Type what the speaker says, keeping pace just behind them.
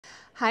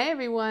Hi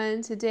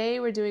everyone, today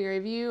we're doing a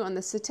review on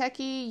the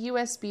Satechi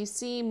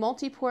USB-C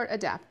multi-port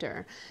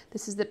adapter.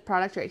 This is the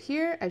product right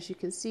here. As you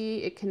can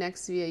see, it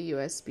connects via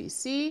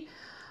USB-C,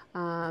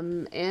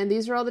 and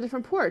these are all the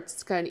different ports.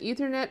 It's got an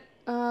Ethernet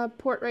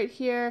port right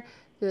here,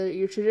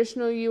 your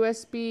traditional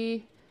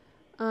USB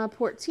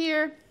ports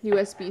here,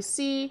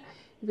 USB-C,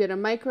 you've got a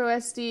micro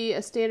SD,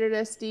 a standard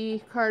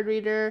SD card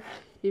reader,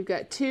 you've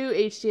got two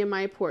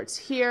HDMI ports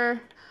here,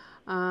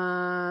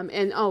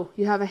 and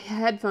you have a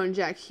headphone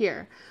jack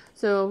here.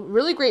 So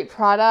really great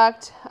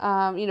product.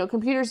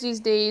 Computers these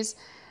days,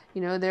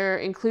 they're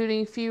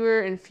including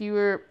fewer and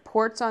fewer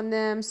ports on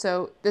them.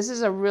 So this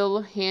is a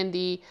real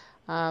handy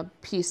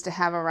piece to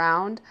have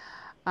around.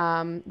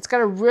 It's got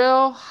a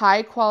real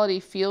high quality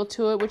feel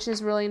to it, which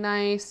is really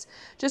nice.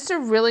 Just a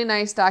really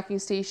nice docking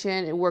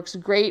station. It works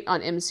great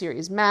on M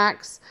Series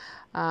Macs.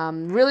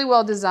 Really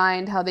well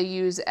designed how they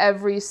use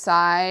every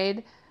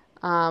side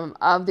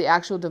of the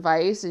actual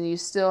device, and you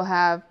still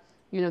have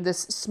this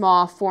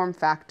small form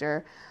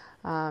factor.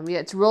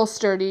 It's real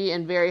sturdy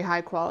and very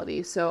high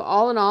quality. So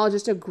all in all,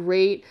 just a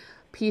great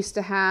piece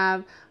to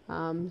have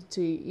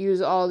to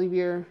use all of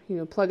your,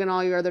 plug in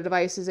all your other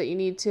devices that you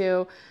need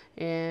to,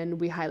 and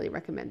we highly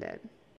recommend it.